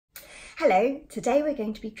Hello, today we're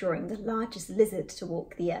going to be drawing the largest lizard to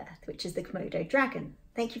walk the earth, which is the Komodo dragon.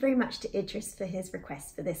 Thank you very much to Idris for his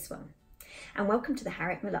request for this one. And welcome to the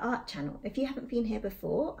Harriet Muller Art channel. If you haven't been here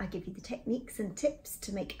before, I give you the techniques and tips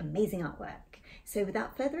to make amazing artwork. So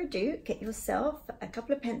without further ado, get yourself a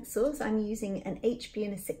couple of pencils. I'm using an HB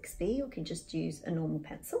and a 6B, you can just use a normal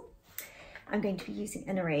pencil. I'm going to be using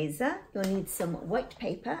an eraser. You'll need some white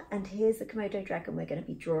paper, and here's the Komodo dragon we're going to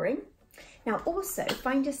be drawing. Now also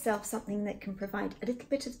find yourself something that can provide a little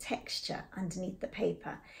bit of texture underneath the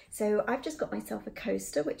paper. So I've just got myself a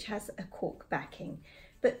coaster which has a cork backing,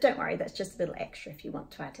 but don't worry, that's just a little extra if you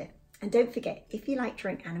want to add it. And don't forget, if you like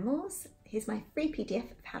drawing animals, here's my free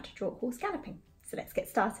PDF of how to draw a horse galloping. So let's get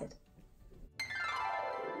started.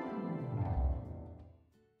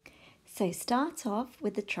 So start off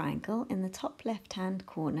with the triangle in the top left-hand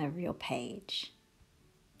corner of your page.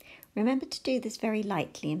 Remember to do this very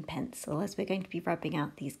lightly in pencil as we're going to be rubbing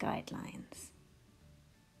out these guidelines.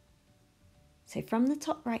 So from the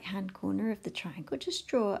top right-hand corner of the triangle, just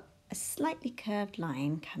draw a slightly curved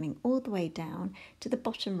line coming all the way down to the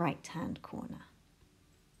bottom right-hand corner.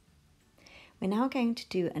 We're now going to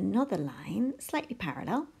do another line, slightly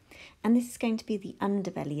parallel, and this is going to be the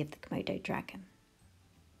underbelly of the Komodo dragon.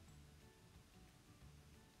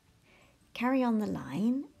 Carry on the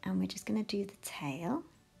line, and we're just going to do the tail.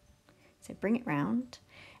 So bring it round,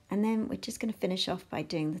 and then we're just going to finish off by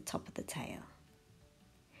doing the top of the tail.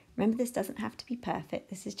 Remember, this doesn't have to be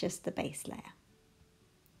perfect, this is just the base layer.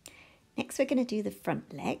 Next we're going to do the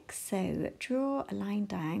front legs, so draw a line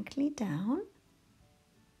diagonally down,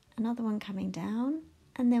 another one coming down,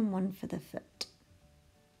 and then one for the foot.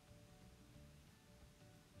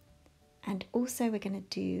 And also we're going to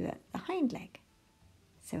do the hind leg.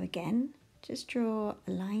 So again, just draw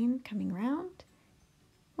a line coming round,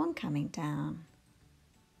 one coming down,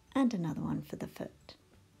 and another one for the foot.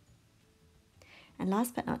 And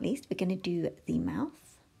last but not least, we're going to do the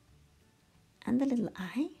mouth and the little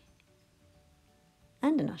eye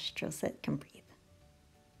and a nostril so it can breathe.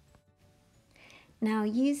 Now,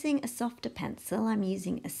 using a softer pencil, I'm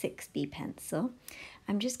using a 6B pencil,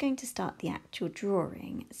 I'm just going to start the actual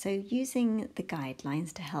drawing. So using the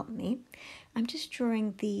guidelines to help me, I'm just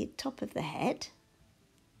drawing the top of the head,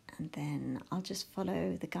 and then I'll just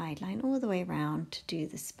follow the guideline all the way around to do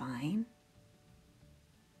the spine,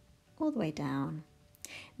 all the way down.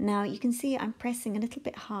 Now you can see I'm pressing a little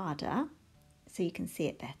bit harder so you can see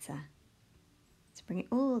it better. So bring it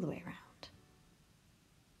all the way around.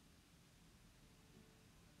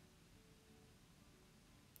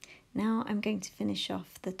 Now I'm going to finish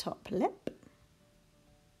off the top lip,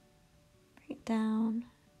 bring it down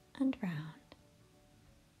and round.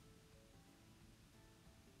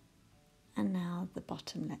 And now the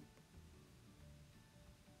bottom lip.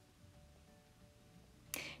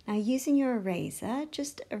 Now using your eraser,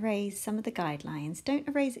 just erase some of the guidelines. Don't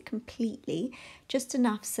erase it completely, just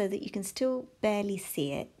enough so that you can still barely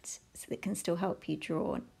see it, so that it can still help you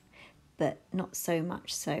draw, but not so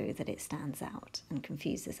much so that it stands out and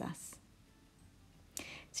confuses us.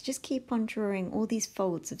 So just keep on drawing all these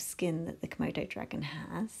folds of skin that the Komodo dragon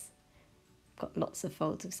has. Got lots of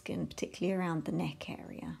folds of skin, particularly around the neck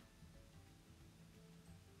area.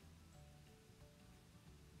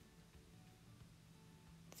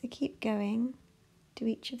 So keep going to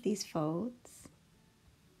each of these folds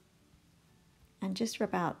and just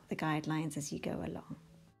rub out the guidelines as you go along.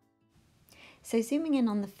 So zooming in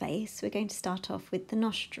on the face, we're going to start off with the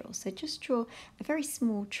nostril. So just draw a very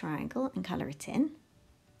small triangle and colour it in.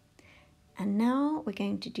 And now we're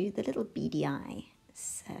going to do the little beady eye.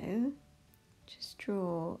 So just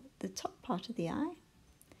draw the top part of the eye,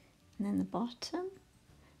 and then the bottom,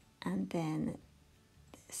 and then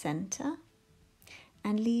the centre.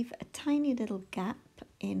 And leave a tiny little gap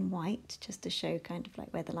in white just to show kind of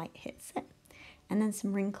like where the light hits it, and then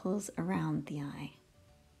some wrinkles around the eye.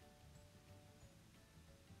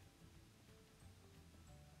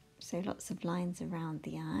 So lots of lines around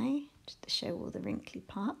the eye just to show all the wrinkly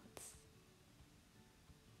parts,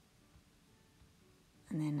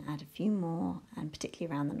 and then add a few more, and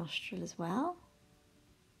particularly around the nostril as well.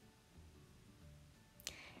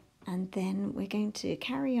 And then we're going to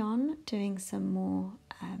carry on doing some more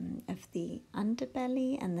of the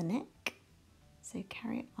underbelly and the neck. So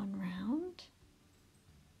carry it on round.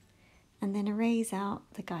 And then erase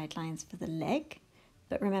out the guidelines for the leg.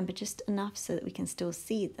 But remember, just enough so that we can still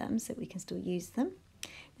see them, so we can still use them.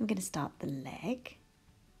 Then we're going to start the leg.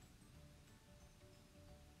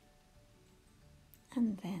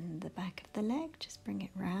 And then the back of the leg, just bring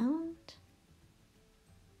it round.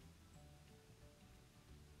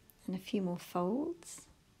 And a few more folds.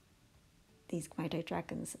 these Komodo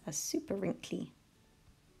dragons are super wrinkly.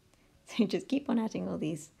 So just keep on adding all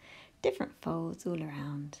these different folds all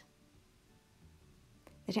around.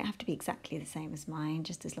 They don't have to be exactly the same as mine,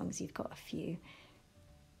 just as long as you've got a few.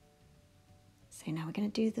 So now we're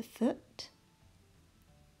going to do the foot.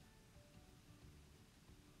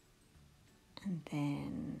 And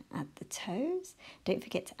then add the toes. Don't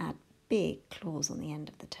forget to add big claws on the end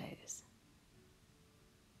of the toes.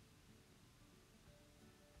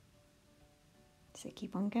 So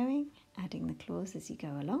keep on going, adding the claws as you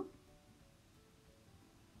go along.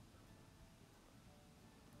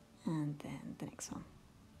 And then the next one.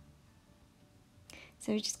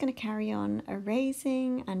 So we're just going to carry on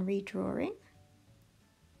erasing and redrawing.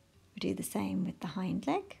 We do the same with the hind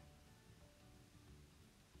leg.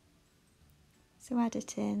 So add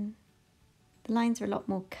it in. The lines are a lot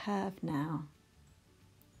more curved now.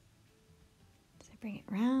 So bring it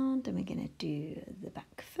round and we're going to do the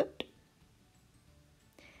back foot.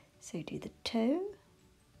 So do the toe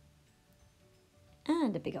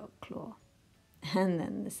and a big old claw. And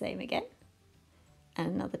then the same again.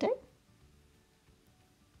 And another toe.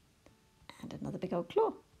 And another big old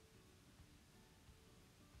claw.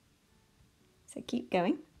 So keep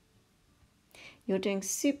going. You're doing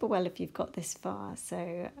super well if you've got this far,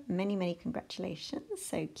 so many, many congratulations.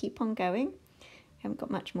 So keep on going. We haven't got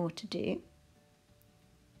much more to do.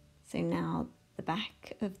 So now the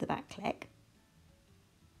back of the back leg.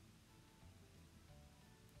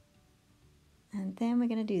 And then we're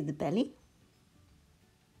going to do the belly.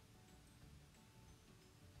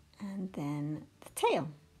 And then the tail.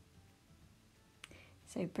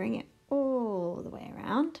 So bring it all the way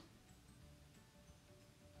around.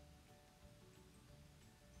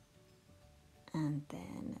 And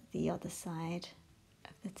then the other side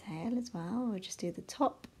of the tail as well. We'll just do the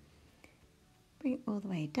top, bring it all the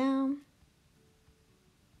way down,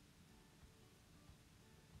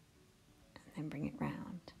 and then bring it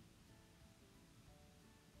round.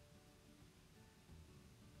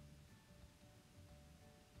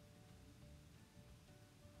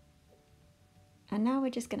 And now we're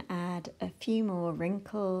just going to add a few more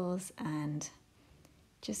wrinkles and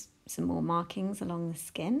just some more markings along the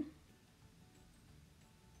skin.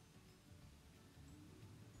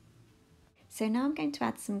 So now I'm going to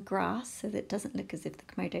add some grass so that it doesn't look as if the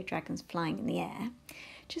Komodo dragon's flying in the air.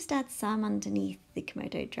 Just add some underneath the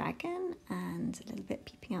Komodo dragon and a little bit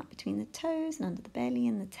peeping out between the toes and under the belly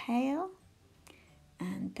and the tail.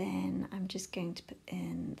 And then I'm just going to put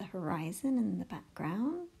in the horizon in the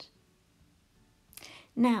background.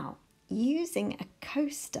 Now, using a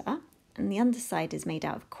coaster, and the underside is made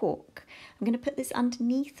out of cork, I'm going to put this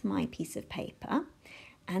underneath my piece of paper.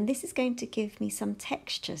 And this is going to give me some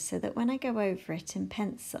texture so that when I go over it in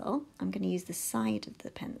pencil, I'm going to use the side of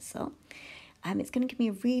the pencil. It's going to give me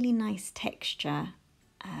a really nice texture.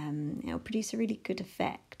 It'll produce a really good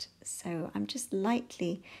effect. So I'm just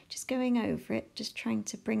lightly just going over it, just trying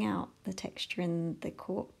to bring out the texture in the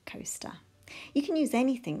cork coaster. You can use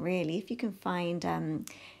anything really, if you can find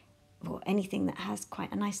or anything that has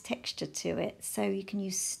quite a nice texture to it. So you can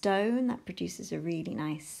use stone, that produces a really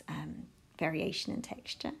nice variation in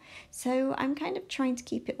texture. So I'm kind of trying to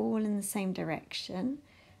keep it all in the same direction,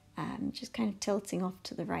 just kind of tilting off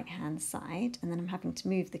to the right hand side, and then I'm having to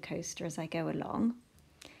move the coaster as I go along.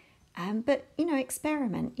 But you know,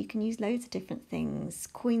 experiment. You can use loads of different things.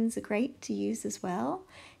 Coins are great to use as well,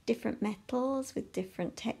 different metals with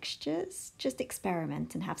different textures. Just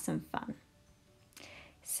experiment and have some fun.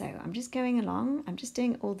 So I'm just going along, I'm just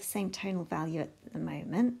doing all the same tonal value at the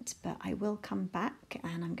moment, but I will come back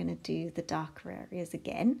and I'm going to do the darker areas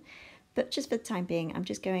again. But just for the time being, I'm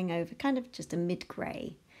just going over kind of just a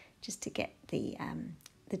mid-grey, just to get the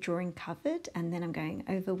drawing covered, and then I'm going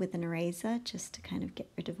over with an eraser just to kind of get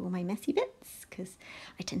rid of all my messy bits, because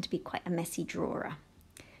I tend to be quite a messy drawer.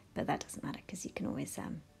 But that doesn't matter, because you can always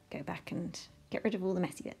go back and get rid of all the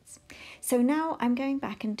messy bits. So now I'm going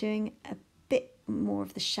back and doing a bit more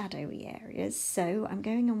of the shadowy areas. So I'm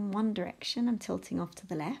going in one direction, I'm tilting off to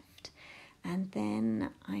the left, and then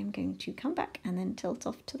I'm going to come back and then tilt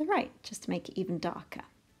off to the right just to make it even darker.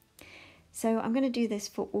 So I'm going to do this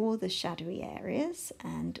for all the shadowy areas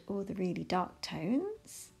and all the really dark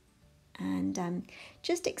tones, and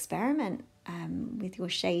just experiment with your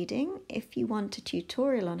shading. If you want a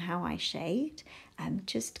tutorial on how I shade,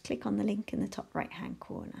 just click on the link in the top right hand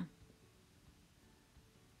corner.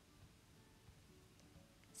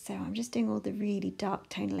 So I'm just doing all the really dark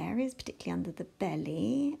tonal areas, particularly under the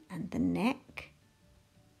belly and the neck.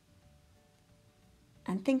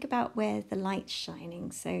 And think about where the light's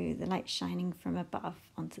shining. So the light's shining from above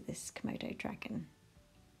onto this Komodo dragon.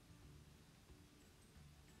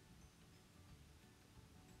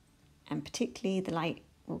 and particularly the light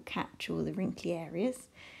will catch all the wrinkly areas.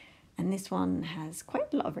 And this one has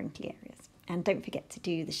quite a lot of wrinkly areas. And don't forget to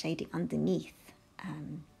do the shading underneath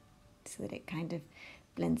so that it kind of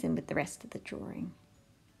blends in with the rest of the drawing.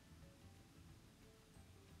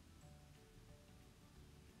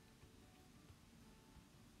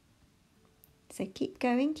 So keep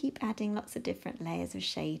going, keep adding lots of different layers of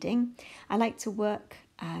shading. I like to work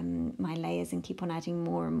my layers and keep on adding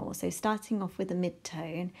more and more. So starting off with a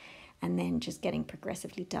mid-tone and then just getting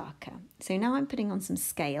progressively darker. So now I'm putting on some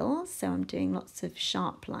scales. So I'm doing lots of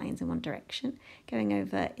sharp lines in one direction, going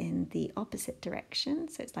over in the opposite direction.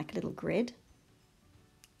 So it's like a little grid.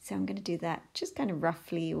 So I'm going to do that just kind of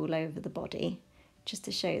roughly all over the body, just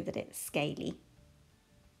to show that it's scaly.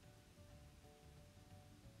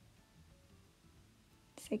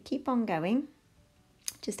 So keep on going,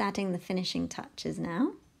 just adding the finishing touches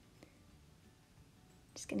now.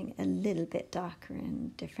 Just getting it a little bit darker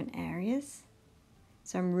in different areas.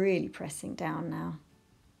 So I'm really pressing down now,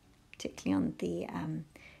 particularly on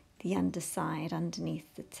the underside,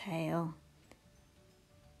 underneath the tail.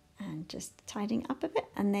 And just tidying up a bit,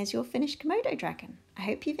 and there's your finished Komodo dragon. I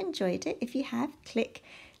hope you've enjoyed it. If you have, click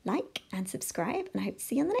like and subscribe, and I hope to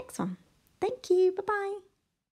see you on the next one. Thank you, bye-bye.